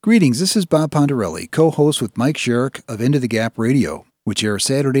Greetings, this is Bob Ponderelli, co-host with Mike Sherrick of Into the Gap Radio, which airs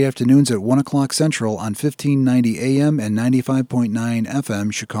Saturday afternoons at 1 o'clock Central on 1590 AM and 95.9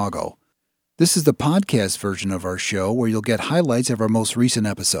 FM Chicago. This is the podcast version of our show where you'll get highlights of our most recent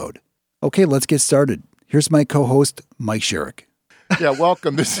episode. Okay, let's get started. Here's my co-host, Mike Sherrick. Yeah,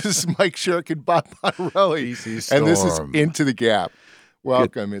 welcome. This is Mike Sherrick and Bob Ponderelli, and this is Into the Gap.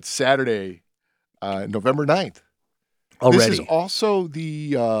 Welcome. Good. It's Saturday, November 9th. Already. This is also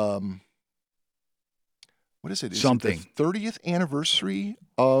the, what is it? Something. It the 30th anniversary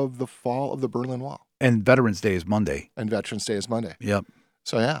of the fall of the Berlin Wall. And Veterans Day is Monday. And Veterans Day is Monday. Yep.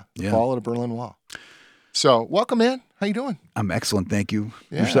 So, the fall of the Berlin Wall. So, welcome, man. How you doing? I'm excellent, thank you.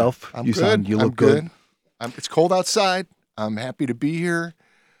 Yeah, Yourself? I'm you good. You look good. It's cold outside. I'm happy to be here.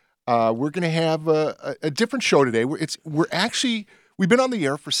 We're going to have a different show today. We've been on the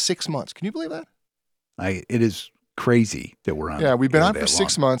air for 6 months. Can you believe that? It is crazy that we're on. Yeah, we've been on for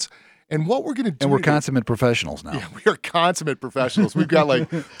 6 months. And what we're going to do... And we're consummate professionals now. Yeah, we are consummate professionals. We've got like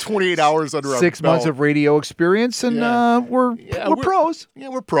 28 hours under our 6 months of radio experience, and we're pros. Yeah,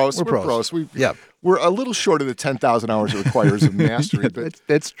 we're pros. We're pros. Yeah. We're a little short of the 10,000 hours it requires of mastery. But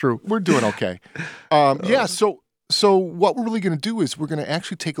that's true. We're doing okay. So what we're really going to do is we're going to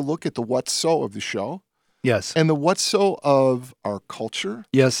actually take a look at the what's so of the show. Yes. And the what's so of our culture.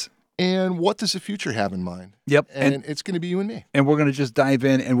 Yes. And what does the future have in mind? Yep. And it's going to be you and me. And we're going to just dive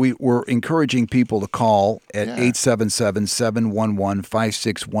in, and we're encouraging people to call at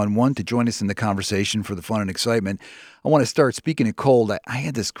 877-711-5611 to join us in the conversation for the fun and excitement. I want to start, speaking of cold, I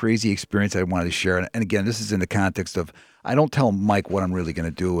had this crazy experience I wanted to share. And again, this is in the context of, I don't tell Mike what I'm really going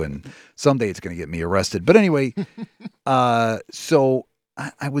to do, and someday it's going to get me arrested. But anyway, so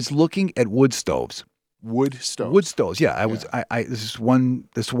I was looking at wood stoves. Wood stoves. Wood stoves. Yeah, this one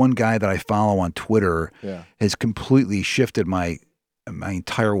guy that I follow on Twitter has completely shifted my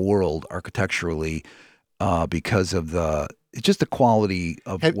entire world architecturally because of the quality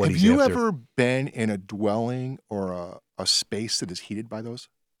of what he's after. Have you ever been in a dwelling or a space that is heated by those?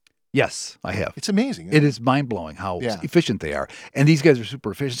 Yes, I have. It's amazing. It is mind-blowing how efficient they are. And these guys are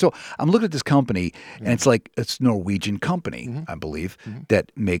super efficient. So I'm looking at this company, and it's a Norwegian company, I believe,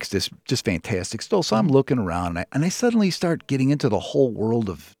 that makes this just fantastic stove. So I'm looking around, and I suddenly start getting into the whole world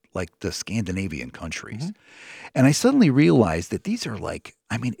of like the Scandinavian countries. And I suddenly realized that these are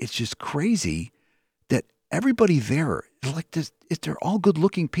it's just crazy that everybody there is like this. They're all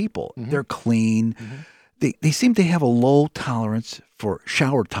good-looking people. They're clean. They seem to have a low tolerance for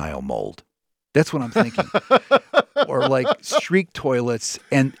shower tile mold. That's what I'm thinking. Or like streak toilets,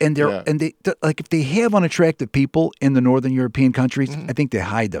 and they if they have unattractive people in the Northern European countries, I think they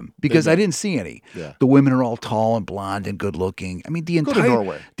hide them because I didn't see any. Yeah. The women are all tall and blonde and good looking. I mean, the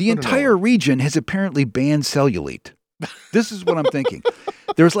entire region has apparently banned cellulite. This is what I'm thinking.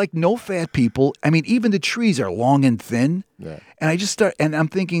 There's like no fat people. I mean, even the trees are long and thin. Yeah. And I'm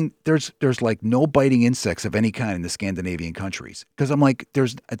thinking there's like no biting insects of any kind in the Scandinavian countries. Because I'm like, there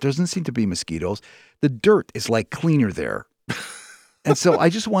doesn't seem to be mosquitoes. The dirt is like cleaner there. And so I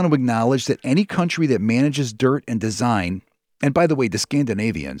just want to acknowledge that any country that manages dirt and design, and by the way, the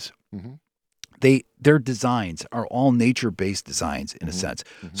Scandinavians, their designs are all nature-based designs in a sense.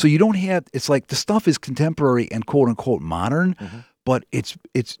 So you don't have, it's like the stuff is contemporary and quote unquote modern, but it's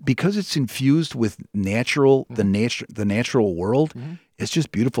because it's infused with the natural world. It's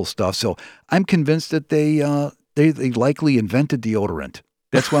just beautiful stuff. So I'm convinced that they likely invented deodorant.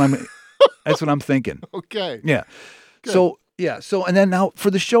 That's what I'm thinking. Okay. Yeah. Good. So and then now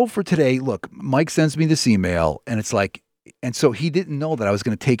for the show for today, look, Mike sends me this email, and it's like, and so he didn't know that I was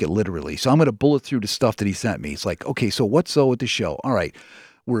going to take it literally. So I'm going to bullet through the stuff that he sent me. It's like, okay, so what's so with the show? All right,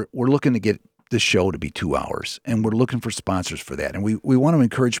 we're looking to get the show to be 2 hours, and we're looking for sponsors for that. And we want to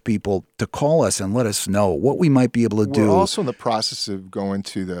encourage people to call us and let us know what we might be able to do. We're also in the process of going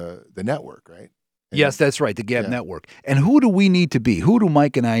to the network, right? Yes, that's right, the Gap Network. And who do we need to be? Who do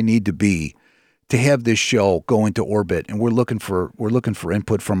Mike and I need to be to have this show go into orbit? And we're looking for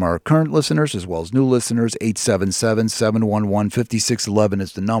input from our current listeners as well as new listeners. 877-711-5611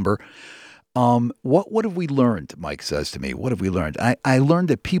 is the number. What have we learned? Mike says to me, what have we learned? I learned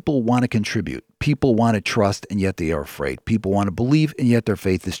that people want to contribute. People want to trust, and yet they are afraid. People want to believe, and yet their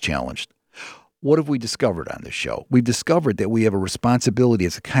faith is challenged. What have we discovered on this show? We've discovered that we have a responsibility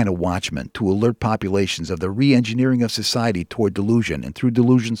as a kind of watchman to alert populations of the re-engineering of society toward delusion, and through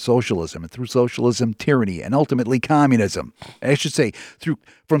delusion, socialism, and through socialism, tyranny, and ultimately communism. I should say,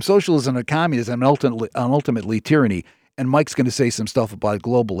 from socialism to communism, and ultimately tyranny, And Mike's going to say some stuff about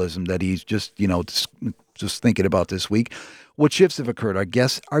globalism that he's just, just thinking about this week. What shifts have occurred? Our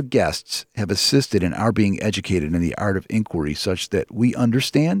guests have assisted in our being educated in the art of inquiry such that we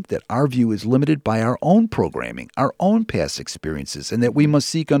understand that our view is limited by our own programming, our own past experiences, and that we must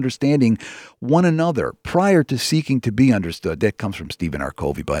seek understanding one another prior to seeking to be understood. That comes from Stephen R.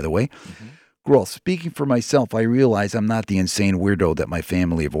 Covey, by the way. Mm-hmm. Growth. Speaking for myself, I realize I'm not the insane weirdo that my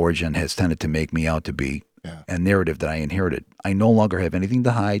family of origin has tended to make me out to be, a narrative that I inherited. I no longer have anything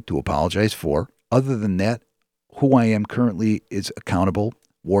to hide, to apologize for. Other than that, who I am currently is accountable,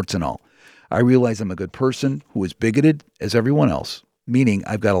 warts and all. I realize I'm a good person who is bigoted as everyone else, meaning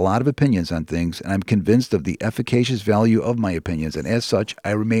I've got a lot of opinions on things, and I'm convinced of the efficacious value of my opinions, and as such, I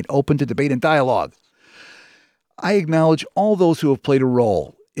remain open to debate and dialogue. I acknowledge all those who have played a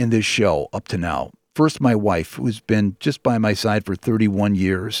role in this show up to now. First, my wife, who's been just by my side for 31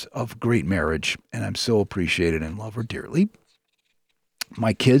 years of great marriage, and I'm so appreciated and love her dearly.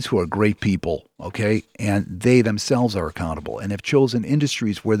 My kids, who are great people, okay, and they themselves are accountable and have chosen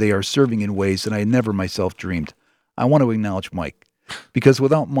industries where they are serving in ways that I never myself dreamed. I want to acknowledge Mike, because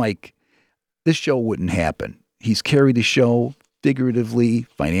without Mike, this show wouldn't happen. He's carried the show figuratively,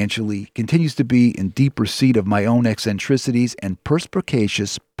 financially, continues to be in deep receipt of my own eccentricities and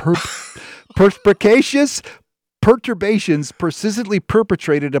perspicacious perturbations persistently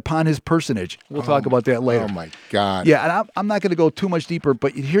perpetrated upon his personage. We'll talk about that later. Oh, my God. Yeah, and I'm not going to go too much deeper,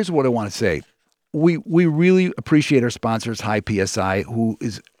 but here's what I want to say. We really appreciate our sponsors, High PSI, who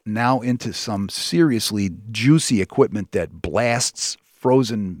is now into some seriously juicy equipment that blasts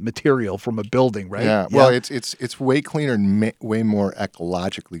frozen material from a building, right? Yeah. Well, it's way cleaner and way more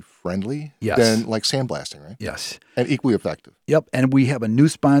ecologically friendly than like sandblasting, right? Yes. And equally effective. Yep. And we have a new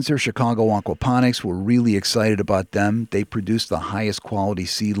sponsor, Chicago Aquaponics. We're really excited about them. They produce the highest quality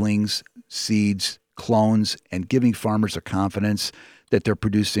seedlings, seeds, clones, and giving farmers a confidence that they're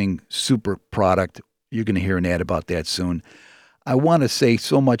producing super product. You're going to hear an ad about that soon. I want to say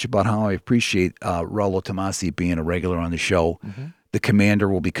so much about how I appreciate Raulo Tomasi being a regular on the show. Mm-hmm. The commander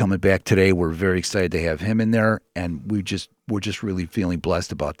will be coming back today. We're very excited to have him in there, and we're just really feeling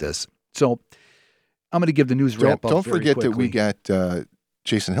blessed about this. So I'm going to give the news wrap up. Don't forget that we got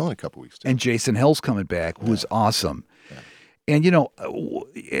Jason Hill in a couple weeks too. And Jason Hill's coming back, who's awesome. Yeah.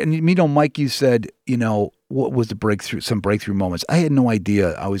 And Mike, you said, what was the breakthrough? Some breakthrough moments. I had no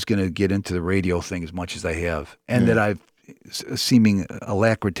idea I was going to get into the radio thing as much as I have, and that I've seeming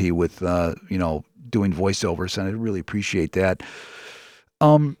alacrity with doing voiceovers, and I really appreciate that.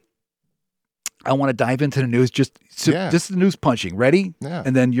 I want to dive into the news. Just the news punching. Ready? Yeah.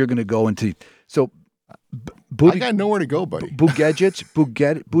 And then you're going to go into I got nowhere to go, buddy. Buttigieg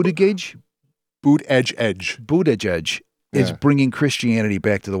is bringing Christianity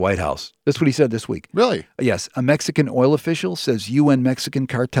back to the White House. That's what he said this week. Really? Yes. A Mexican oil official says UN Mexican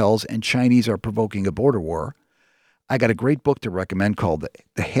cartels and Chinese are provoking a border war. I got a great book to recommend called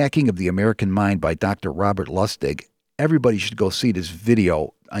The Hacking of the American Mind by Dr. Robert Lustig. Everybody should go see this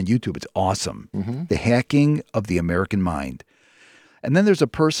video on YouTube. It's awesome. Mm-hmm. The Hacking of the American Mind. And then there's a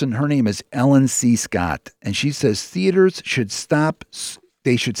person, her name is Ellen C. Scott, and she says theaters should stop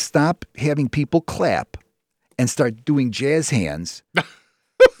having people clap and start doing jazz hands.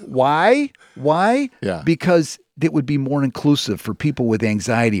 Why? Yeah. Because it would be more inclusive for people with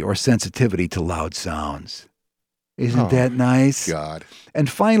anxiety or sensitivity to loud sounds. Isn't that nice? God. And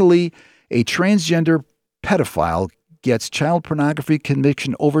finally, a transgender pedophile gets child pornography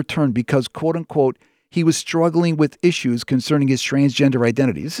conviction overturned because, quote unquote, he was struggling with issues concerning his transgender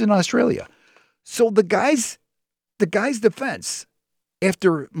identity. This is in Australia. So the guy's defense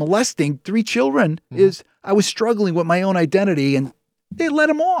after molesting 3 children is, I was struggling with my own identity, and they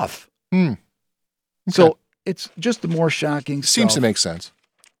let him off. Okay. So it's just the more shocking stuff. Seems to make sense.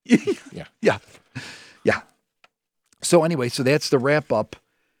 Yeah. So anyway, so that's the wrap up.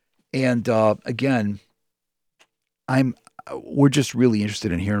 And again, we're just really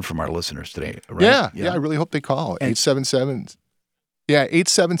interested in hearing from our listeners today. Right? Yeah. I really hope they call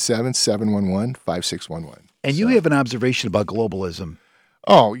 877-711-5611. And you have an observation about globalism.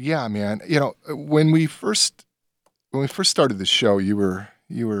 Oh yeah, man. When we first started the show, you were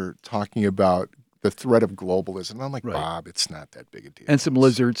talking about the threat of globalism. And I'm like, Bob, it's not that big a deal. And some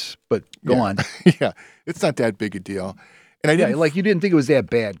lizards, but go on. Yeah, it's not that big a deal. And you didn't think it was that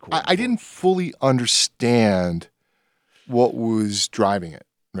bad. I didn't fully understand what was driving it,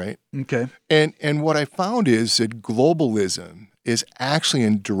 right? Okay. And what I found is that globalism is actually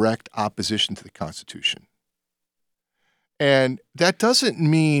in direct opposition to the Constitution. And that doesn't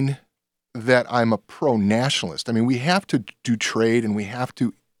mean that I'm a pro-nationalist. I mean, we have to do trade and we have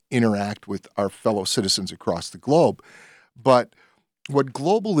to interact with our fellow citizens across the globe. But what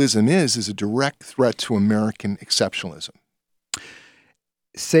globalism is a direct threat to American exceptionalism.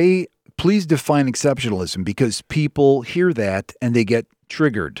 Please define exceptionalism, because people hear that and they get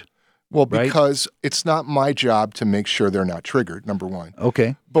triggered. Well, right? because it's not my job to make sure they're not triggered, number one.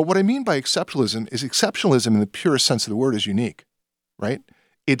 Okay. But what I mean by exceptionalism in the purest sense of the word is unique, right?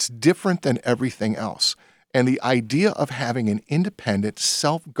 It's different than everything else. And the idea of having an independent,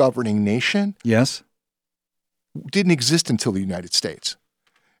 self-governing nation Yes. didn't exist until the United States.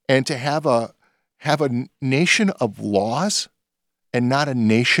 And to have a nation of laws and not a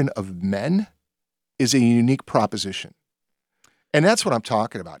nation of men is a unique proposition. And that's what I'm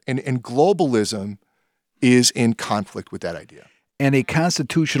talking about. And globalism is in conflict with that idea. And a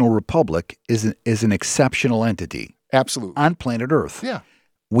constitutional republic is an exceptional entity. Absolutely. On planet Earth. Yeah.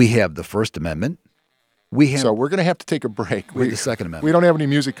 We have the First Amendment. So we're going to have to take a break. The Second Amendment. We don't have any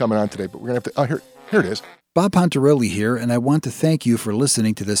music coming on today, but we're going to have to. Here it is. Bob Pontarelli here, and I want to thank you for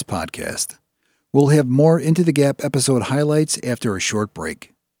listening to this podcast. We'll have more Into the Gap episode highlights after a short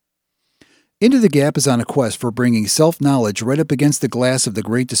break. Into the Gap is on a quest for bringing self-knowledge right up against the glass of the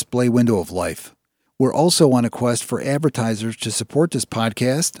great display window of life. We're also on a quest for advertisers to support this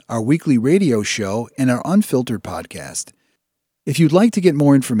podcast, our weekly radio show, and our unfiltered podcast. If you'd like to get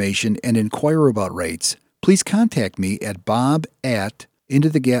more information and inquire about rates, please contact me at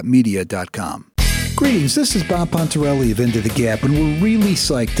bob@intothegapmedia.com. Greetings, this is Bob Pontarelli of Into the Gap, and we're really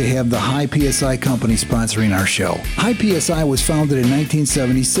psyched to have the High PSI company sponsoring our show. High PSI was founded in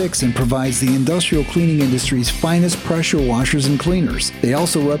 1976 and provides the industrial cleaning industry's finest pressure washers and cleaners. They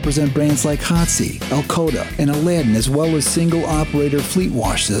also represent brands like Hotsy, Alcoda, and Aladdin, as well as single-operator fleet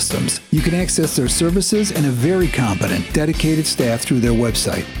wash systems. You can access their services and a very competent, dedicated staff through their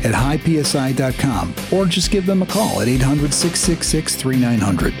website at highpsi.com, or just give them a call at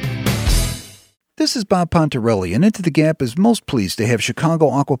 800-666-3900. This is Bob Pontarelli, and Into the Gap is most pleased to have Chicago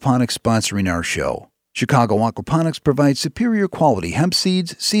Aquaponics sponsoring our show. Chicago Aquaponics provides superior quality hemp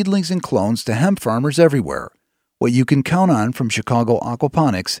seeds, seedlings, and clones to hemp farmers everywhere. What you can count on from Chicago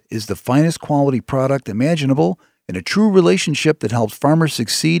Aquaponics is the finest quality product imaginable and a true relationship that helps farmers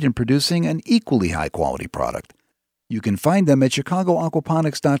succeed in producing an equally high-quality product. You can find them at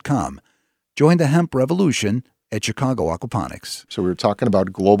chicagoaquaponics.com. Join the hemp revolution at Chicago Aquaponics. So we were talking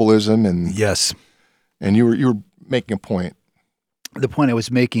about globalism and yes. And you were making a point. The point I was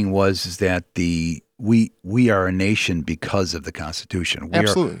making was that we are a nation because of the Constitution.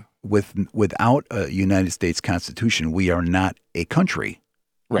 Absolutely. Without a United States Constitution, we are not a country.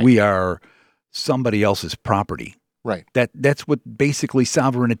 Right. We are somebody else's property. Right. That's what basically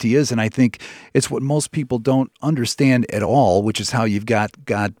sovereignty is, and I think it's what most people don't understand at all, which is how you've got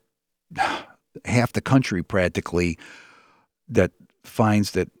half the country practically that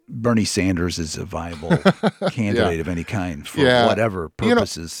finds that Bernie Sanders is a viable candidate of any kind for whatever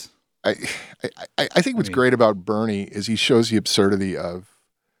purposes. I think what's great about Bernie is he shows the absurdity of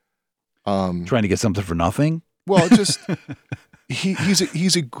trying to get something for nothing. Well, just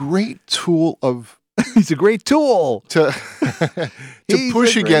he's a great tool of he's a great tool to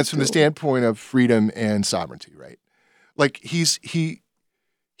push against from the standpoint of freedom and sovereignty, right? Like he's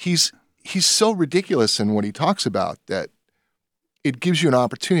so ridiculous in what he talks about that it gives you an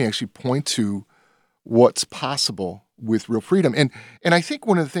opportunity to actually point to what's possible with real freedom. And I think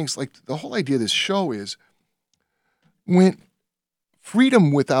one of the things, like the whole idea of this show is when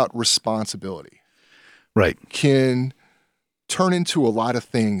freedom without responsibility can turn into a lot of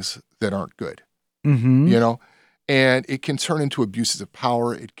things that aren't good, you know? And it can turn into abuses of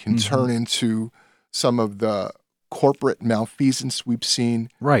power. It can turn into some of the corporate malfeasance we've seen.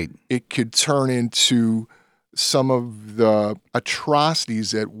 Right. It could turn into some of the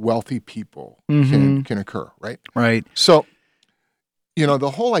atrocities that wealthy people can occur, right? Right. So, you know,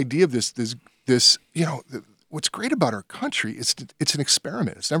 the whole idea of this, you know, what's great about our country is it's an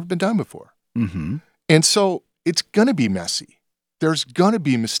experiment. It's never been done before. And so it's going to be messy. There's going to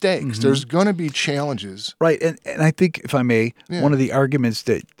be mistakes. There's going to be challenges. Right. And I think, if I may, one of the arguments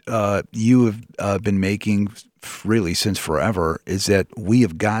that you have been making really since forever is that we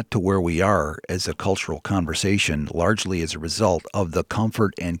have got to where we are as a cultural conversation largely as a result of the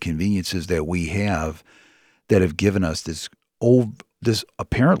comfort and conveniences that we have that have given us this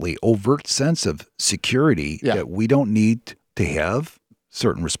apparently overt sense of security that we don't need to have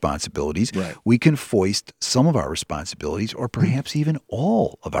certain responsibilities. Right. We can foist some of our responsibilities or perhaps even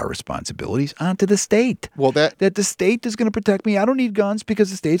all of our responsibilities onto the state. Well, that the state is going to protect me. I don't need guns because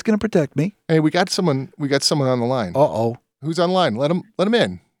the state's going to protect me. Hey, we got someone on the line. Uh-oh. Who's on line? Let him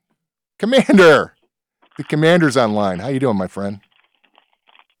in. Commander. The commander's online. How you doing, my friend?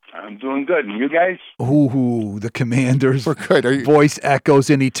 I'm doing good. And you guys? Ooh, the commander's We're good. voice echoes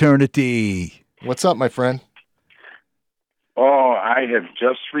in eternity. What's up, my friend? Oh, I have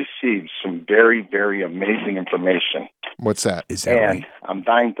just received some very, very amazing information. What's that? Is that And right? I'm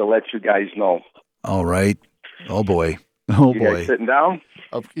dying to let you guys know. All right. Oh, boy. Oh, You boy. guys sitting down?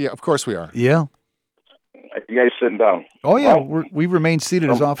 Yeah, of course we are. Yeah. You guys sitting down? Oh, yeah. Well, We remain seated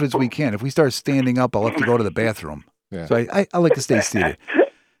as often as we can. If we start standing up, I'll have to go to the bathroom. Yeah. So I like to stay seated.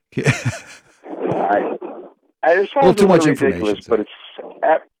 it sounds Well, too much ridiculous, information,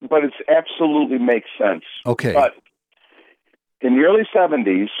 but it's absolutely makes sense. Okay. But in the early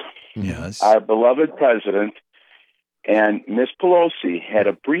 70s, Yes. our beloved president and Miss Pelosi had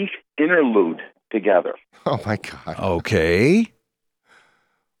a brief interlude together. Oh my God. Okay.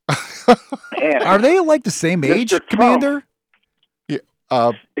 And Are they like the same age, Mr. Trump. Commander? Miss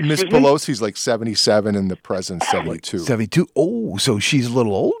Excuse me? Pelosi's like 77 and the president's 72. 72. Oh, so she's a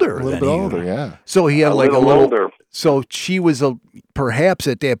little older. A little than bit he- older, yeah. So he had a like little older, So she was perhaps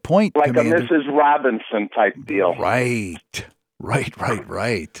at that point, like Commander. a Mrs. Robinson type deal. Right.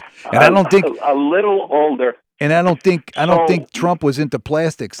 And I don't think a little older. And I don't think So- think Trump was into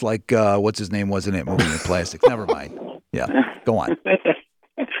plastics like what's his name was in that movie with plastics. Never mind. Yeah, go on.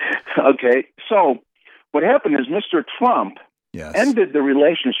 Okay, so what happened is Mr. Trump Yes. ended the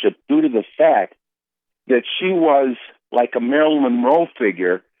relationship due to the fact that she was like a Marilyn Monroe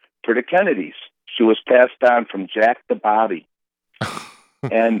figure for the Kennedys. She was passed on from Jack to Bobby.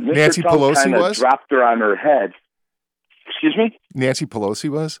 And Mr. Nancy Trump Pelosi kind of was? dropped her on her head. Excuse me? Nancy Pelosi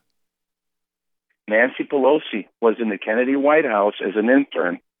was? Nancy Pelosi was in the Kennedy White House as an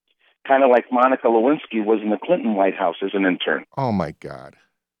intern, kind of like Monica Lewinsky was in the Clinton White House as an intern. Oh my God.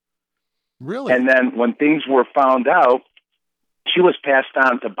 Really? And then when things were found out, she was passed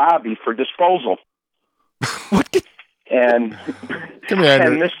on to Bobby for disposal. And,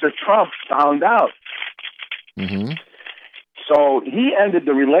 Commander. and Mr. Trump found out. Mm-hmm. So he ended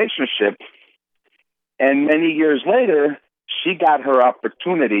the relationship, and many years later, she got her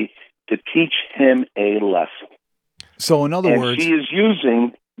opportunity to teach him a lesson. So in other And words, she is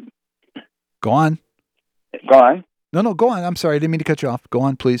using... go on. Go on. No, go on. I'm sorry, I didn't mean to cut you off. Go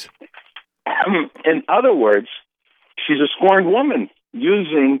on, please. In other words, she's a scorned woman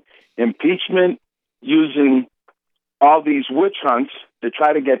using impeachment, using all these witch hunts to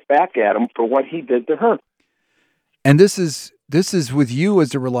try to get back at him for what he did to her. And this is with you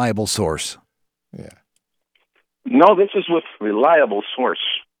as a reliable source. Yeah. No, this is with reliable source.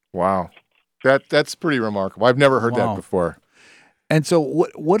 Wow. That's pretty remarkable. I've never heard Wow. that before. And so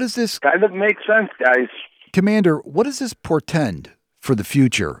what does this, Kind of makes sense, guys. Commander, what does this portend for the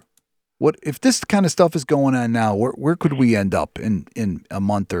future? What if this kind of stuff is going on now? Where could we end up in a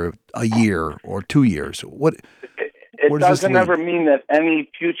month or a year or 2 years? What It Where does this doesn't lead? ever mean that any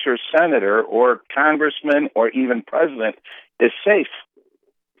future senator or congressman or even president is safe.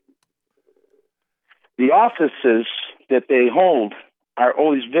 The offices that they hold are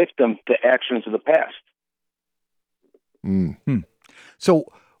always victim to actions of the past. Mm. So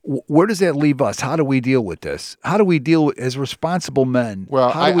where does that leave us? How do we deal with this? How do we deal as responsible men? Well,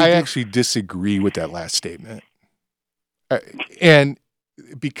 How do we I deal- actually disagree with that last statement. And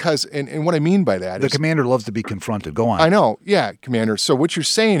because, and what I mean by that the is, commander loves to be confronted. Go on. I know, yeah, Commander. So what you're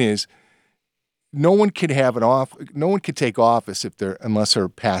saying is, no one can take office unless they're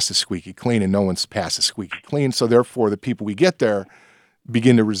past the squeaky clean, and no one's past the squeaky clean. So therefore, the people we get there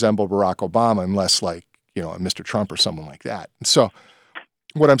begin to resemble Barack Obama, unless like Mr. Trump or someone like that. And so,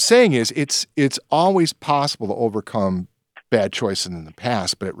 what I'm saying is, it's always possible to overcome bad choices in the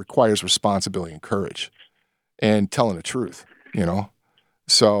past, but it requires responsibility and courage, and telling the truth.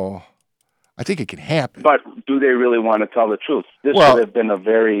 So I think it can happen. But do they really want to tell the truth? This Well, would have been a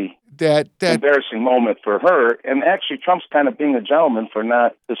very That embarrassing moment for her. And actually, Trump's kind of being a gentleman for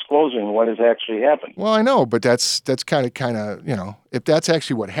not disclosing what has actually happened. well, I know, but that's kind of if that's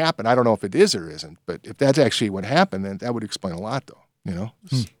actually what happened, I don't know if it is or isn't, but if that's actually what happened, then that would explain a lot, though.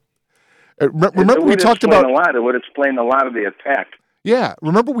 Remember It we would talked explain about a lot. It would explain a lot of the attack. yeah.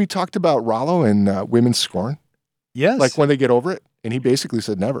 Remember we talked about Rollo and women's scorn, Yes. like when they get over it, and he basically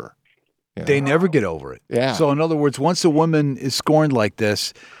said never. They never get over it. Yeah. So in other words, once a woman is scorned like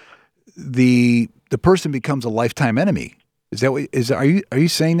this, the person becomes a lifetime enemy. Is that what are you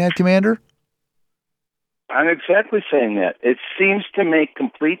saying that, Commander? I'm exactly saying that. It seems to make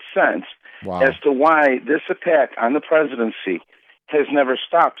complete sense Wow. as to why this attack on the presidency has never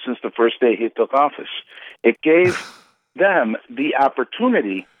stopped since the first day he took office. It gave them the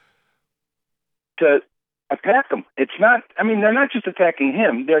opportunity to attack him. It's not, they're not just attacking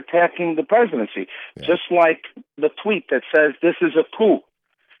him, they're attacking the presidency. Yeah. Just like the tweet that says this is a coup.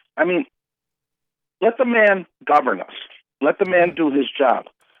 I mean, let the man govern us. Let the man do his job.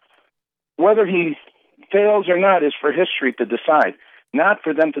 Whether he fails or not is for history to decide, not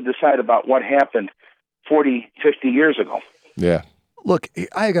for them to decide about what happened 40, 50 years ago. Yeah. Look,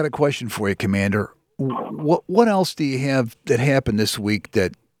 I got a question for you, Commander. What else do you have that happened this week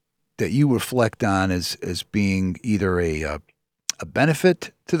that you reflect on as being either a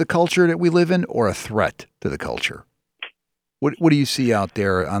benefit to the culture that we live in or a threat to the culture? What do you see out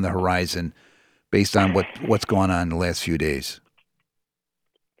there on the horizon based on what's gone on in the last few days?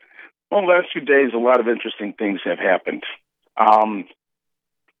 Well, the last few days, a lot of interesting things have happened.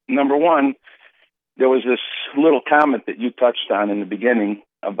 Number one, there was this little comment that you touched on in the beginning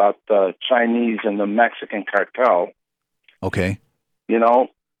about the Chinese and the Mexican cartel. Okay. You know,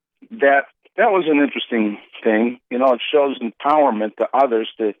 that was an interesting thing. You know, it shows empowerment to others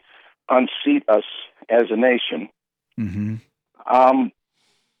to unseat us as a nation. Mm-hmm.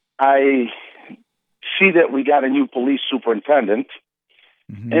 I see that we got a new police superintendent,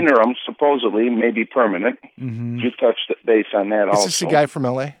 interim, supposedly, maybe permanent. Mm-hmm. You touched base on that also. Is this the guy from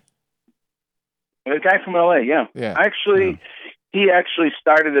L.A.? The guy from L.A., yeah. Actually, he actually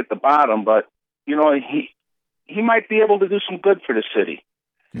started at the bottom, but, you know, he might be able to do some good for the city.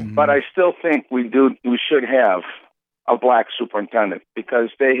 Mm-hmm. But I still think we should have a black superintendent because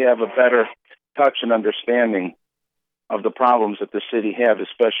they have a better touch and understanding of the problems that the city have,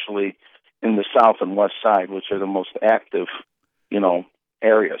 especially in the south and west side, which are the most active, you know,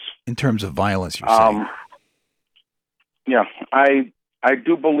 areas. In terms of violence, you're saying? Yeah, I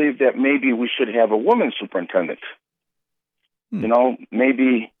do believe that maybe we should have a woman superintendent. You know,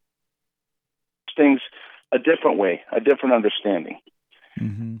 maybe things a different way, a different understanding.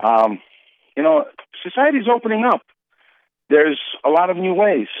 Mm-hmm. You know, society's opening up. There's a lot of new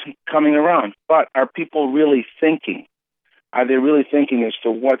ways coming around, but are people really thinking? Are they really thinking as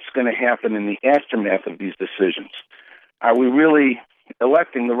to what's going to happen in the aftermath of these decisions? Are we really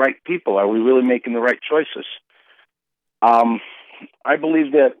electing the right people? Are we really making the right choices? I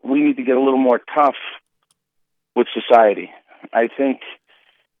believe that we need to get a little more tough with society. I think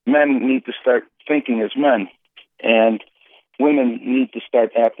men need to start thinking as men, and women need to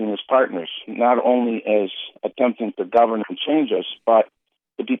start acting as partners, not only as attempting to govern and change us, but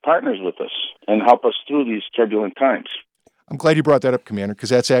to be partners with us and help us through these turbulent times. I'm glad you brought that up, Commander, because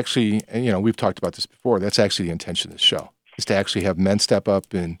that's actually, you know, we've talked about this before, that's actually the intention of this show, is to actually have men step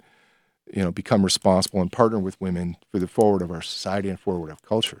up and, you know, become responsible and partner with women for the forward of our society and forward of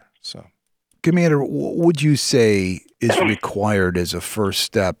culture. So, Commander, what would you say is required as a first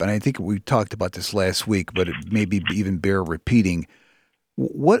step? And I think we talked about this last week, but it maybe even bear repeating.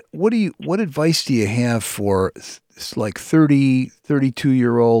 What advice do you have for like 30,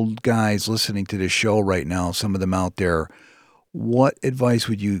 32-year-old guys listening to this show right now, some of them out there? What advice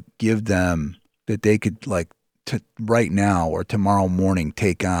would you give them that they could, like, right now or tomorrow morning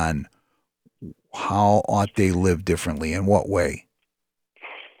take on? How ought they live differently? In what way?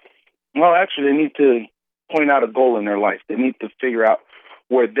 Well, actually, they need to point out a goal in their life. They need to figure out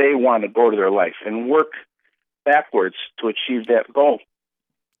where they want to go to their life and work backwards to achieve that goal.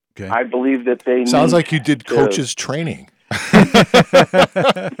 Okay. I believe that they sounds like you did coaches training.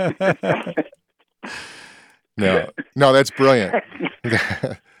 No, that's brilliant.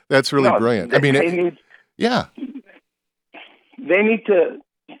 That's really brilliant. I mean, they need to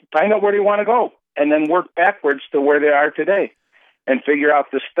find out where they want to go and then work backwards to where they are today and figure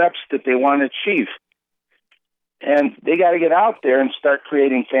out the steps that they want to achieve. And they got to get out there and start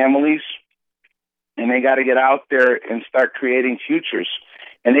creating families, and they got to get out there and start creating futures.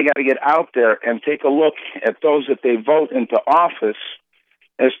 And they got to get out there and take a look at those that they vote into office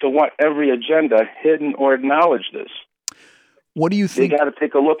as to what every agenda, hidden or acknowledged, is. What do you think? They got to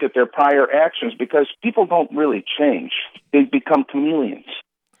take a look at their prior actions because people don't really change. They become chameleons.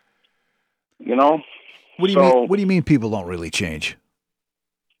 You know? What do you mean? What do you mean people don't really change?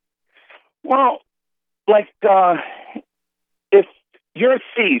 Well, like if you're a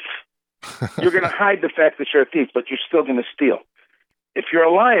thief, you're going to hide the fact that you're a thief, but you're still going to steal. If you're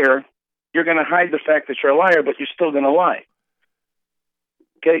a liar, you're going to hide the fact that you're a liar, but you're still going to lie.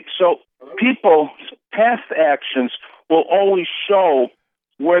 Okay, so people's past actions will always show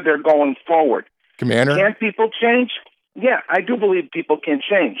where they're going forward. Commander? Can people change? Yeah, I do believe people can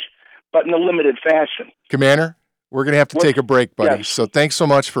change, but in a limited fashion. Commander, we're going to have to take a break, buddy. Yes. So thanks so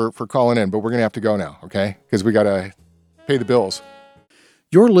much for calling in, but we're going to have to go now, okay? Because we got to pay the bills.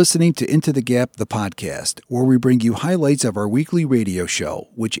 You're listening to Into the Gap, the podcast, where we bring you highlights of our weekly radio show,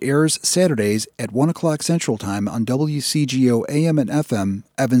 which airs Saturdays at 1 o'clock Central Time on WCGO AM and FM,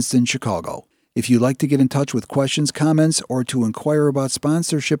 Evanston, Chicago. If you'd like to get in touch with questions, comments, or to inquire about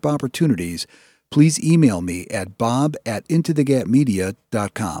sponsorship opportunities, please email me at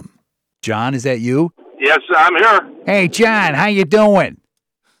bob@intothegapmedia.com. John, is that you? Yes, I'm here. Hey, John, how you doing?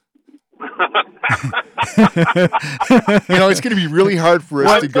 It's going to be really hard for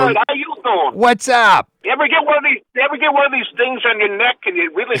us to go. Good. How you doing? What's up? You ever get one of these things on your neck and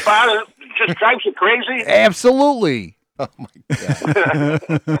it really bothers? It just drives you crazy. Absolutely. Oh my God.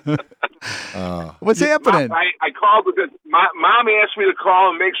 What's happening? I called because Mom asked me to call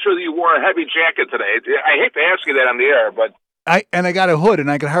and make sure that you wore a heavy jacket today. I hate to ask you that on the air, but I got a hood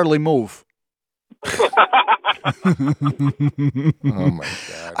and I can hardly move. Oh my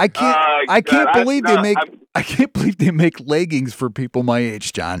God. I can't believe they make leggings for people my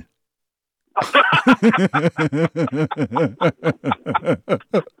age, John. Oh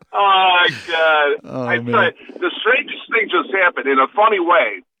my God! I tell you, the strangest thing just happened in a funny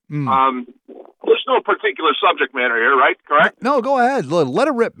way. There's no particular subject matter here, right? Correct? No, go ahead. Let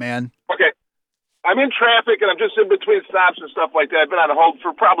it rip, man. Okay. I'm in traffic and I'm just in between stops and stuff like that. I've been on hold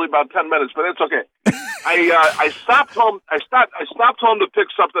for probably about 10 minutes, but it's okay. I stopped home. I stopped home to pick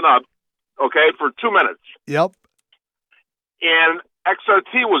something up. Okay, for 2 minutes. Yep. And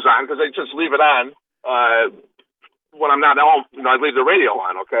XRT was on because I just leave it on when I'm not home. I leave the radio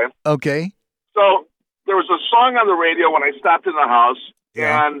on. Okay. Okay. So there was a song on the radio when I stopped in the house,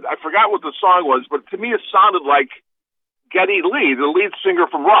 and I forgot what the song was, but to me it sounded like Geddy Lee, the lead singer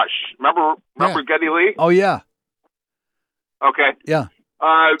from Rush. Remember Geddy Lee? Oh yeah. Okay. Yeah.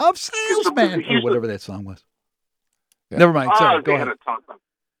 Up Salesman, or whatever that song was. Yeah. Never mind. Sorry. Go ahead.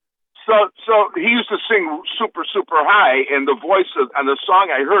 So he used to sing super, super high, and the voice and the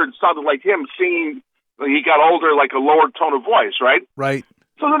song I heard sounded like him singing. He got older, like a lower tone of voice, right? Right.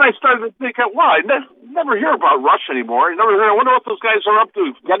 So then I started to think, wow, I never hear about Rush anymore. I wonder what those guys are up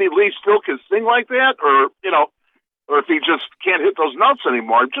to. Geddy Lee still can sing like that, or if he just can't hit those notes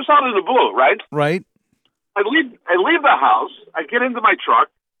anymore, just out of the blue, right? Right. I leave the house. I get into my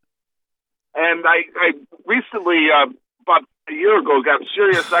truck, and I recently, about a year ago, got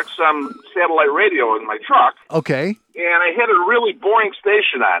Sirius XM satellite radio in my truck. Okay. And I had a really boring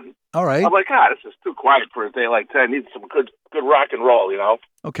station on. All right. I'm like, this is too quiet for a day like that. I need some good rock and roll,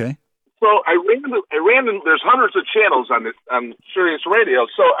 Okay. So I random. There's hundreds of channels on Sirius Radio.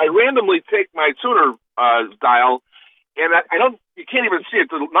 So I randomly take my tuner dial, and you can't even see it.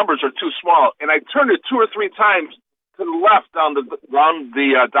 The numbers are too small. And I turned it 2 or 3 times to the left down the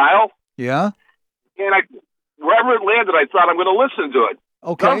dial. Yeah. And wherever it landed, I thought I'm going to listen to it.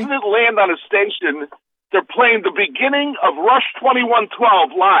 Okay. Doesn't it land on a station? They're playing the beginning of Rush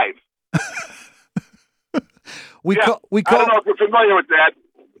 2112 live. I don't know if you're familiar with that.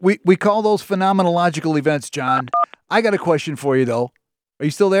 We call those phenomenological events, John. I got a question for you, though. Are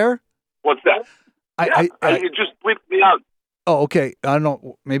you still there? What's that? You just bleeped me out. Oh, okay. I don't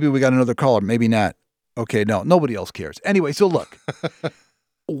know. Maybe we got another caller. Maybe not. Okay, no. Nobody else cares. Anyway, so look.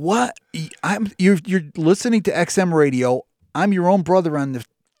 What? You're listening to XM radio. I'm your own brother on the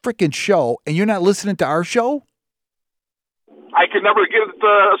freaking show, and you're not listening to our show? I could never get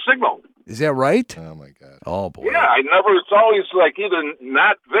a signal. Is that right? Oh my God. Oh boy. Yeah, it's always like either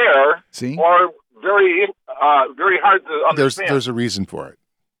not there or very hard to understand. There's a reason for it.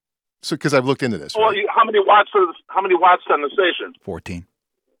 So because I've looked into this. Well, right? how many watts on the station? 14.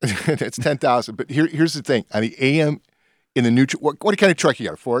 It's 10,000. But here's the thing: on the AM, in the new what kind of truck you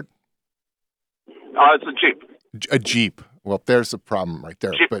got? A Ford? It's a Jeep. A Jeep. Well, there's the problem right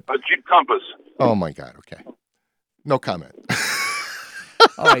there. A Jeep Compass. Oh my God. Okay. No comment.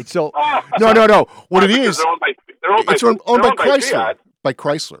 All right. So no. What it is? It's owned by Chrysler. Fiat. By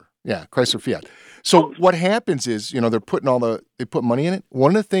Chrysler. Yeah, Chrysler Fiat. So what happens is, they're putting they put money in it.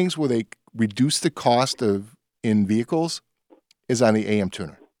 One of the things where they reduce the cost in vehicles is on the AM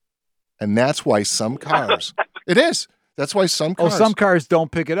tuner, and that's why some cars. It is. That's why some cars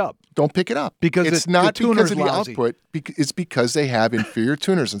don't pick it up. Don't pick it up because it's not because of the lousy. output. It's because they have inferior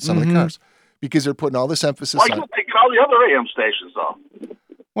tuners in some of the cars because they're putting all this emphasis on. Why can't they get all the other AM stations though?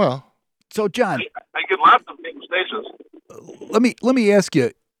 Well, so John, I get lots of AM stations. Let me ask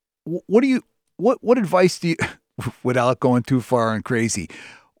you, what advice do you, without going too far and crazy,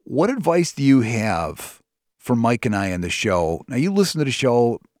 what advice do you have for Mike and I on the show? Now you listen to the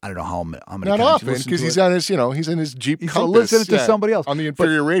show. I don't know how many not times often because he's on his, he's in his Jeep Compass. He's listening to somebody else on the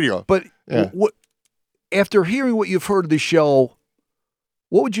inferior radio. But what, after hearing what you've heard of the show,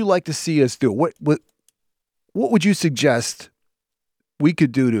 what would you like to see us do? What would you suggest we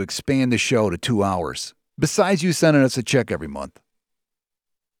could do to expand the show to 2 hours? Besides you sending us a check every month.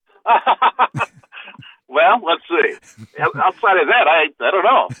 Well, let's see. Outside of that, I don't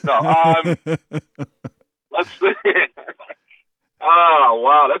know. No, let's see. Oh,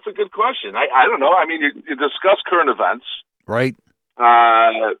 wow, that's a good question. I don't know. I mean, you discuss current events, right?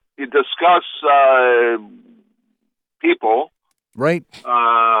 You discuss people, right?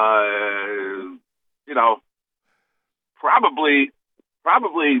 You know, probably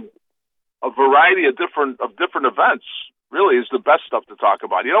a variety of different events. Really, is the best stuff to talk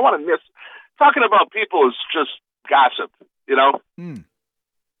about. You don't want to miss talking about people is just gossip. You know.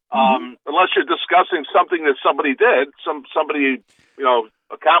 Unless you're discussing something that somebody did, somebody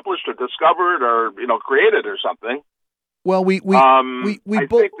accomplished or discovered or created or something. Well, we I think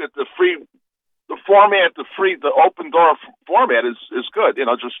that the open door format is good.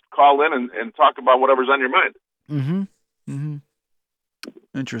 Just call in and talk about whatever's on your mind.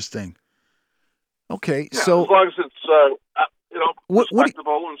 Interesting. Okay, yeah, so as long as it's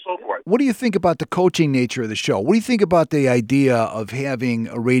respectable and so forth. What do you think about the coaching nature of the show? What do you think about the idea of having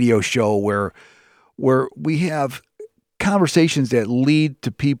a radio show where we have conversations that lead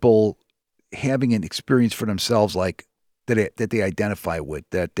to people having an experience for themselves, like that they identify with,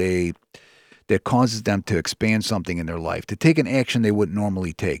 that causes them to expand something in their life, to take an action they wouldn't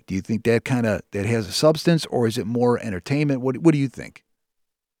normally take? Do you think that has a substance, or is it more entertainment? What do you think?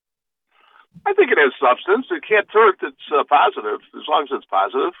 I think it has substance. It can't hurt. It's positive, as long as it's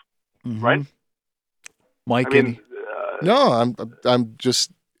positive, right? Mike, no, I'm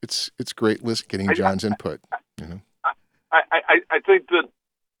just it's great getting John's input. I think that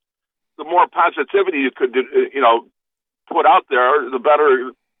the more positivity you could put out there, the better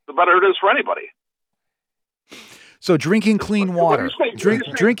it is for anybody. So drinking clean water,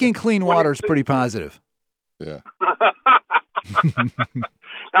 drinking clean water is pretty positive. Yeah.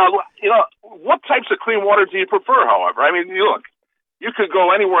 Now, what types of clean water do you prefer, however? I mean, you could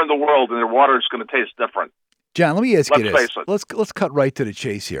go anywhere in the world and their water is going to taste different. John, let me ask you this. Let's cut right to the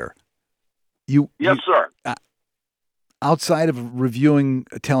chase here. Yes, sir. Outside of reviewing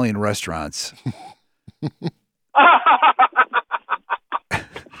Italian restaurants.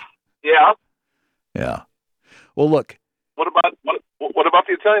 Yeah. Yeah. Well, look. What about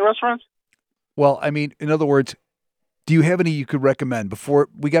the Italian restaurants? Well, I mean, in other words, do you have any you could recommend before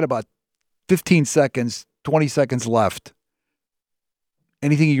we got about 15 seconds, 20 seconds left?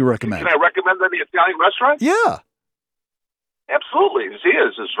 Anything you recommend? Can I recommend any Italian restaurant? Yeah. Absolutely.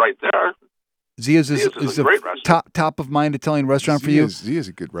 Zia's is right there. Zia's is a great restaurant. Top of mind Italian restaurant for you? Zia's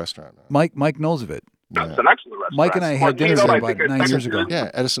a good restaurant. Mike knows of it. Yeah. It's an excellent restaurant. Mike and I had dinner there about 9 years ago. Yeah,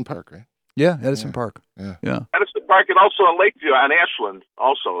 Edison Park, right? Yeah, Edison Park. Yeah. Edison Park, and also in Lakeview on Ashland,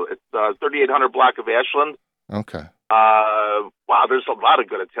 also. It's 3800 block of Ashland. Okay. Wow, there's a lot of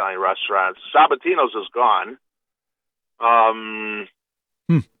good Italian restaurants. Sabatino's is gone.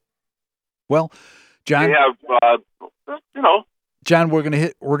 Well, John, we have John, we're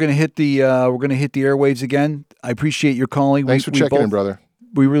gonna hit the airwaves again. I appreciate your calling. Thanks for checking in, brother.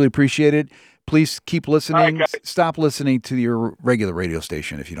 We really appreciate it. Please keep listening. Right, stop listening to your regular radio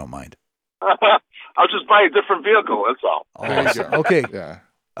station if you don't mind. I'll just buy a different vehicle. That's all. Okay. Yeah.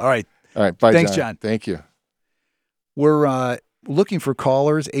 All right. Bye. Thanks, John. Thank you. We're looking for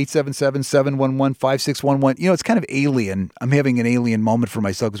callers, 877-711-5611. It's kind of alien. I'm having an alien moment for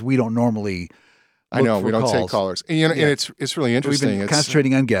myself because we don't normally I know, we don't take callers. And, and it's really interesting. We've been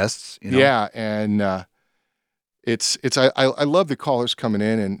concentrating on guests. Yeah, and I love the callers coming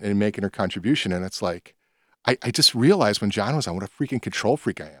in and making their contribution, and it's like, I just realized when John was on what a freaking control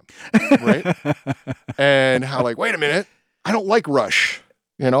freak I am, right? And how wait a minute, I don't like Rush.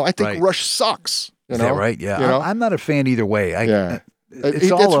 I think Rush sucks. Is that right? Yeah. I'm not a fan either way.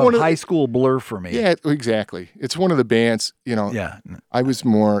 It's all a high school blur for me. Yeah, exactly. It's one of the bands, Yeah. I was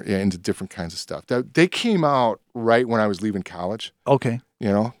more into different kinds of stuff. They came out right when I was leaving college. Okay.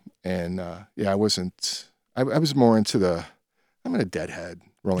 And I wasn't, I was more into I'm a Deadhead,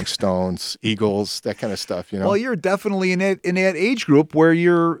 Rolling Stones, Eagles, that kind of stuff, Well, you're definitely in that age group where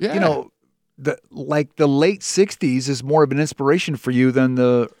you're, the late 60s is more of an inspiration for you than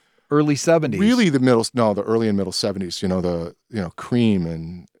the early 70s. Really the early and middle 70s, Cream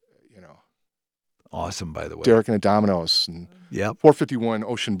and, Awesome, by the way. Derek and the Dominoes and 451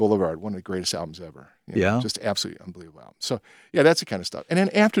 Ocean Boulevard, one of the greatest albums ever. Just absolutely unbelievable album. So, that's the kind of stuff. And then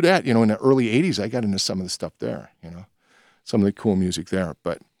after that, in the early 80s, I got into some of the stuff there, some of the cool music there.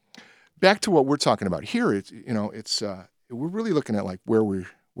 But back to what we're talking about here, it's we're really looking at where we're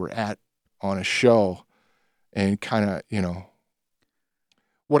at on a show and kind of,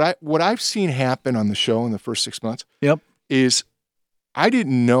 what I've seen happen on the show in the first 6 months is I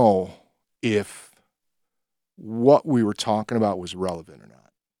didn't know if what we were talking about was relevant or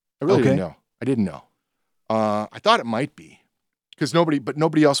not. I really didn't know. I didn't know. I thought it might be because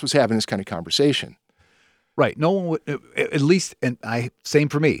nobody else was having this kind of conversation. Right. No one would, at least, and same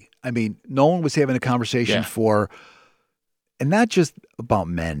for me. I mean, no one was having a conversation and not just about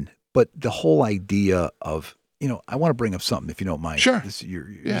men, but the whole idea of, I want to bring up something if you don't mind. Sure.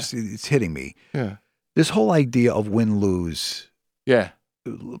 It's hitting me. Yeah. This whole idea of win, lose,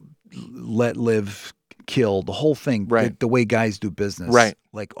 let live, kill, the whole thing, right. the way guys do business. Right.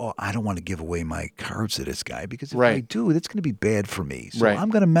 Like, I don't want to give away my cards to this guy because if right. I do, that's going to be bad for me. So right. I'm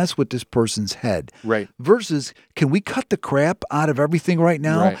going to mess with this person's head. Right. Versus, can we cut the crap out of everything right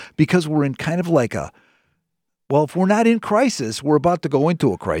now? Right. Because we're in kind of like if we're not in crisis, we're about to go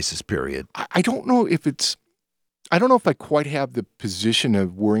into a crisis period. I don't know if I quite have the position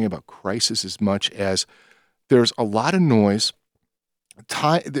of worrying about crisis as much as there's a lot of noise.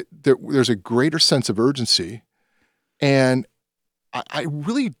 There's a greater sense of urgency, and I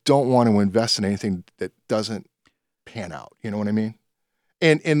really don't want to invest in anything that doesn't pan out. You know what I mean?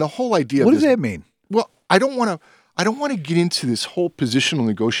 And the whole idea. What does that mean? Well, I don't want to get into this whole positional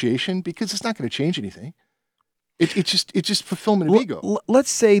negotiation because it's not going to change anything. It's just fulfillment of ego.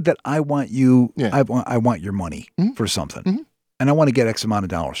 Let's say that I want you. Yeah. I want your money for something, mm-hmm. and I want to get X amount of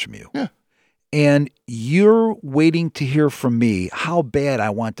dollars from you. Yeah. And you're waiting to hear from me how bad I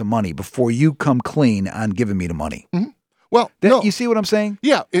want the money before you come clean on giving me the money. Mm-hmm. Well, no. You see what I'm saying?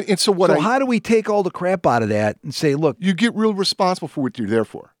 Yeah. And so how do we take all the crap out of that and say, look, you get real responsible for what you're there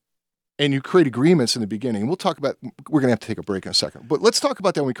for, and you create agreements in the beginning. We're going to have to take a break in a second, but let's talk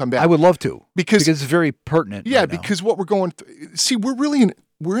about that when we come back. I would love to because it's very pertinent. Yeah, right now. because what we're going through, see,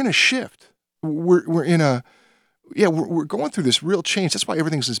 we're in a shift. We're going through this real change. That's why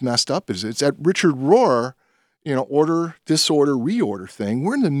everything's as messed up as it's at Richard Rohr, order, disorder, reorder thing.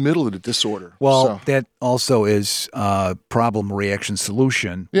 We're in the middle of the disorder. Well, that also is problem, reaction,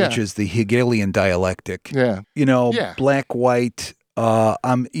 solution, which is the Hegelian dialectic. Yeah. Black, white,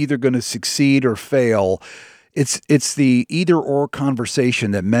 I'm either going to succeed or fail. It's the either or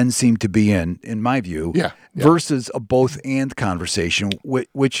conversation that men seem to be in my view, versus a both and conversation,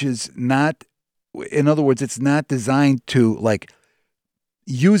 which is not. In other words, it's not designed to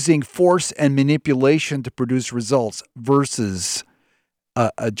using force and manipulation to produce results versus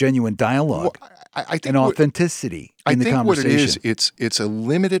a genuine dialogue I think and authenticity in the conversation. What it is, it's a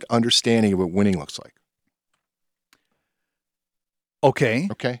limited understanding of what winning looks like. Okay.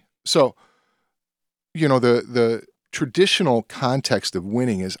 So, the traditional context of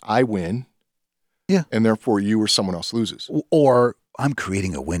winning is I win, and therefore you or someone else loses. Or I'm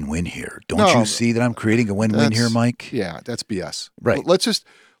creating a win-win here. Don't you see that I'm creating a win-win here, Mike? Yeah, that's BS. Right. Let's just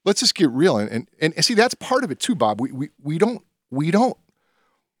get real and see that's part of it too, Bob. We're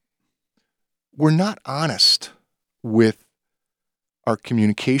not honest with our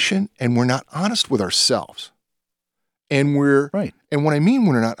communication, and we're not honest with ourselves. And and what I mean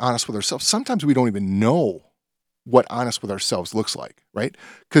when we're not honest with ourselves, sometimes we don't even know what honest with ourselves looks like, right?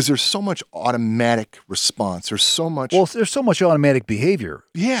 Because there's so much automatic response. There's so much automatic behavior.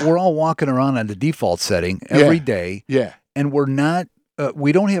 Yeah. We're all walking around on the default setting every day. Yeah. And we're not,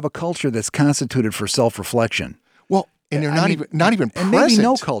 we don't have a culture that's constituted for self-reflection. Well, and they're not even present. And maybe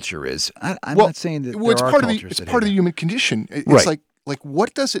no culture is. I'm not saying that there are cultures. It's part of the human condition. It's like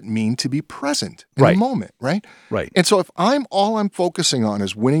what does it mean to be present in the moment, right? Right. And so if I'm focusing on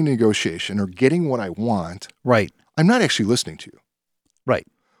is winning negotiation or getting what I want, right, I'm not actually listening to you. Right.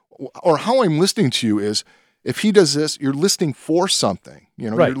 Or how I'm listening to you is if he does this, you're listening for something.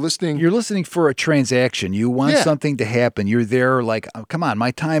 You're listening. You're listening for a transaction. You want something to happen. You're there like, oh, come on, my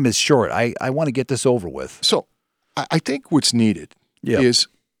time is short. I want to get this over with. So I think what's needed is,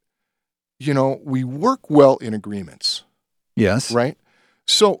 we work well in agreements. Yes. Right?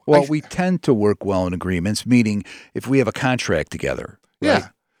 So we tend to work well in agreements, meaning if we have a contract together. Yeah. Right?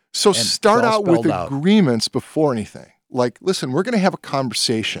 So start out with agreements before anything. Like, listen, we're going to have a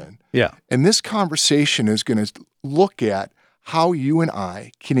conversation. Yeah. And this conversation is going to look at how you and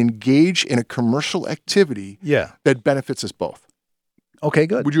I can engage in a commercial activity that benefits us both. Okay,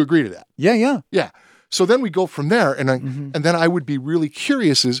 good. Would you agree to that? Yeah. Yeah. So then we go from there, and then I would be really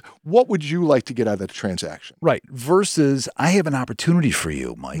curious is what would you like to get out of the transaction? Right. Versus I have an opportunity for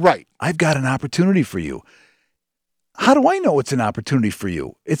you, Mike. Right. I've got an opportunity for you. How do I know it's an opportunity for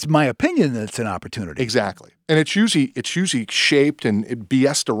you? It's my opinion that it's an opportunity. Exactly. And it's usually shaped and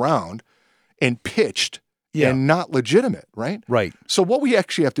BS'd around and pitched and not legitimate, right? Right. So what we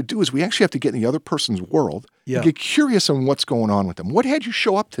actually have to do is we actually have to get in the other person's world and get curious on what's going on with them. What had you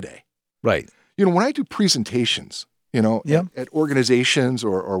show up today? Right. When I do presentations, at organizations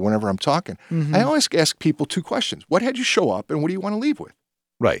or whenever I'm talking, I always ask people two questions. What had you show up and what do you want to leave with?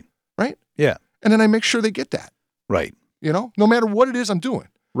 Right. Right? Yeah. And then I make sure they get that, Right. no matter what it is I'm doing.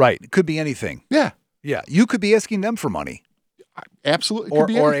 Right. It could be anything. Yeah, Yeah. You could be asking them for money absolutely. It could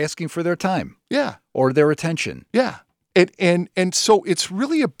be or anything. asking for their time Yeah, or their attention. yeah. And so it's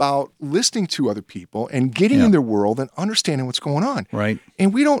really about listening to other people and getting Yeah. in their world and understanding what's going on. Right.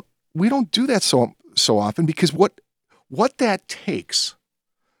 And we don't do that so often, because what that takes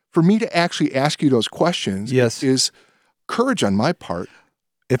for me to actually ask you those questions Yes. is courage on my part.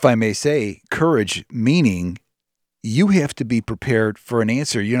 If I may say, courage, meaning you have to be prepared for an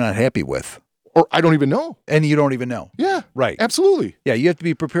answer you're not happy with Or I don't even know. and you don't even know. Yeah, Right. absolutely. Yeah. You have to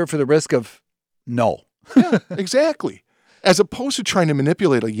be prepared for the risk of no. Yeah, exactly. As opposed to trying to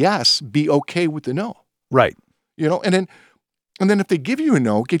manipulate a yes, be okay with the no. Right. And then if they give you a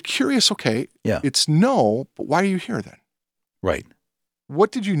no, get curious. Okay, Yeah. it's no, but why are you here then? Right.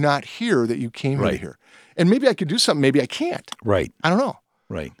 What did you not hear that you came here to Right. hear? And maybe I could do something, maybe I can't. Right. I don't know.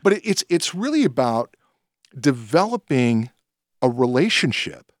 Right. But it's really about developing a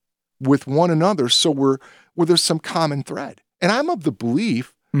relationship with one another, so where there's some common thread. And I'm of the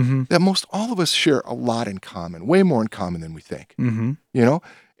belief Mm-hmm. that most all of us share a lot in common, way more in common than we think. Mm-hmm.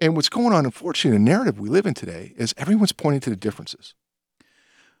 And what's going on, unfortunately, in the narrative we live in today is everyone's pointing to the differences.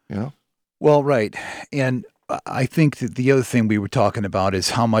 Well, right. And I think that the other thing we were talking about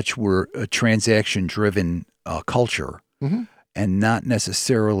is how much we're a transaction-driven culture Mhm. and not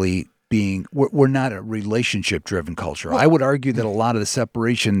necessarily we're not a relationship-driven culture. I would argue that a lot of the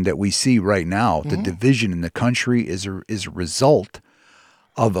separation that we see right now, the division in the country, is a result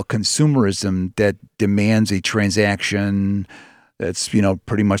of a consumerism that demands a transaction that's,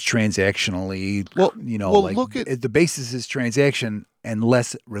 pretty much transactionally, Well, like look at- the basis is transaction and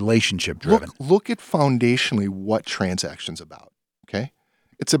less relationship driven. Look at foundationally what transaction's about. Okay,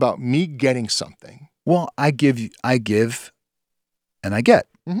 it's about me getting something. Well, I give and I get.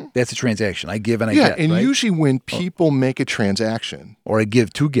 Mhm. That's a transaction. I give and I Yeah, get. and right? usually when people make a transaction, or I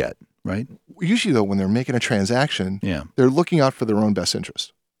give to get, right? usually though when they're making a transaction, Yeah. they're looking out for their own best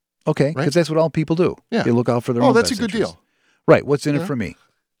interest. Okay, Right? because that's what all people do. Yeah. They look out for their own Oh, that's a best good interest. deal. Right. What's in Yeah. it for me?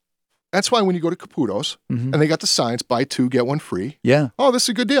 That's why when you go to Caputo's Mhm. and they got the signs, buy two, get one free. Yeah. Oh, this is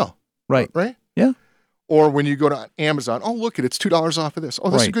a good deal. Right. Right? Yeah. Or when you go to Amazon, oh, look, it's $2 off of this.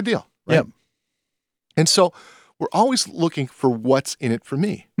 Oh, this is a Right. good deal. Right? Yep. And so we're always looking for what's in it for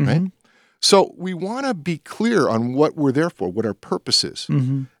me. Right? Mhm. So we want to be clear on what we're there for, what our purpose is.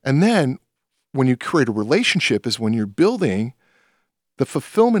 Mhm. And then when you create a relationship is when you're building the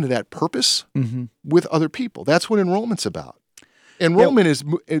fulfillment of that purpose Mhm. with other people. That's what enrollment's about. Enrollment is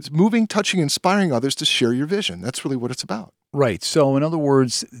it's moving, touching, inspiring others to share your vision. That's really what it's about. Right. So, in other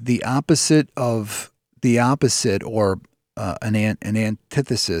words, the opposite or an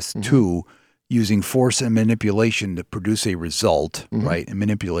antithesis Mm-hmm. to using force and manipulation to produce a result, Mhm. right? And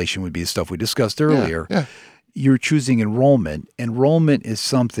manipulation would be the stuff we discussed earlier. Yeah. You're choosing enrollment. Enrollment is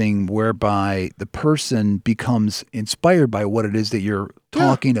something whereby the person becomes inspired by what it is that you're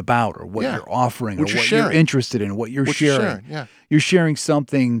talking about or what Yeah. you're offering What or you're what you're sharing. interested in, what you're What sharing. you're sharing. Yeah. You're sharing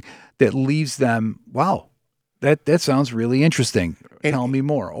something that leaves them, wow, that sounds really interesting. And- Tell me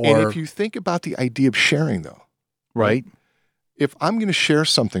more. Or And if you think about the idea of sharing, though, right, if I'm going to share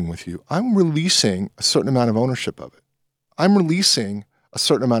something with you, I'm releasing a certain amount of ownership of it. I'm releasing a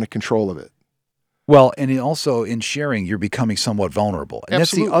certain amount of control of it. well, and also in sharing, you're becoming somewhat vulnerable, and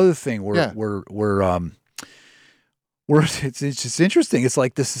Absolutely. that's the other thing. Yeah. It's just interesting. It's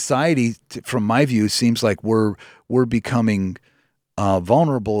like the society, from my view, seems like we're becoming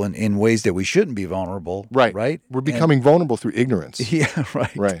vulnerable in ways that we shouldn't be vulnerable. Right. Right. We're becoming vulnerable through ignorance. And, yeah.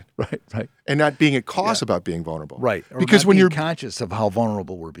 Right. Right. Right. And not being a cause about being vulnerable. Right. Or Because not when being you're conscious of how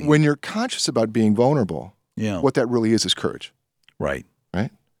vulnerable we're being. when you're conscious about being vulnerable, yeah. what that really is courage. Right.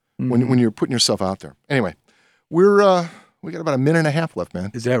 Right? Mhm. When you're putting yourself out there. Anyway, we got about a minute and a half left, man.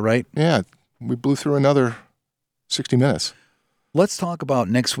 Is that right? Yeah, we blew through another 60 minutes. Let's talk about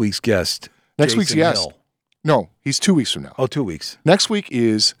next week's guest. Next week's Jason guest. Hill. No, he's 2 weeks from now. Oh, 2 weeks. Next week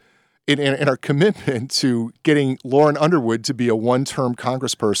is in our commitment to getting Lauren Underwood to be a one-term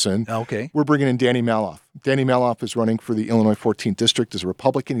congressperson. Okay. We're bringing in Danny Maloff. Danny Maloff is running for the Illinois 14th District as a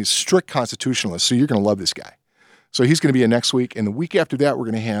Republican. He's a strict constitutionalist, so you're going to love this guy. So he's going to be in next week. And the week after that, we're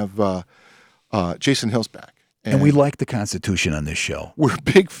going to have Jason Hill's back. And we like the Constitution on this show. We're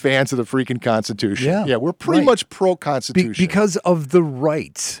big fans of the freaking Constitution. Yeah, we're pretty right. much pro-Constitution. Because of the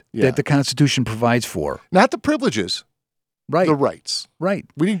rights Yeah. that the Constitution provides for. Not the privileges, Right. the rights. Right.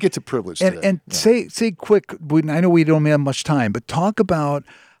 We didn't get to privilege And today. and Yeah. say quick, I know we don't have much time, but talk about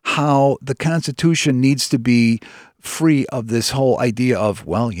how the Constitution needs to be free of this whole idea of,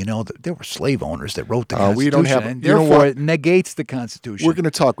 well, there were slave owners that wrote the Constitution, we don't have, and therefore it negates the Constitution. We're going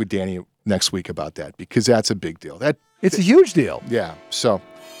to talk with Danny next week about that because that's a big deal. It's a huge deal. Yeah. So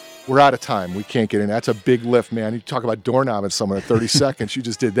we're out of time. We can't get in. That's a big lift, man. You talk about doorknobbing someone in 30 seconds. You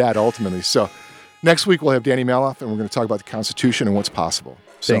just did that ultimately. So next week we'll have Danny Maloff, and we're going to talk about the Constitution and what's possible.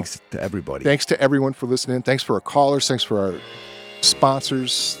 So, thanks to everybody. Thanks to everyone for listening. Thanks for our callers. Thanks for our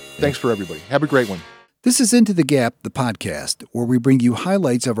sponsors. Thanks for everybody. Have a great one. This is Into the Gap, the podcast, where we bring you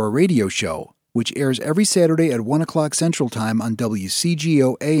highlights of our radio show, which airs every Saturday at 1 o'clock Central Time on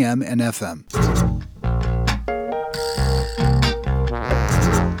WCGO AM and FM.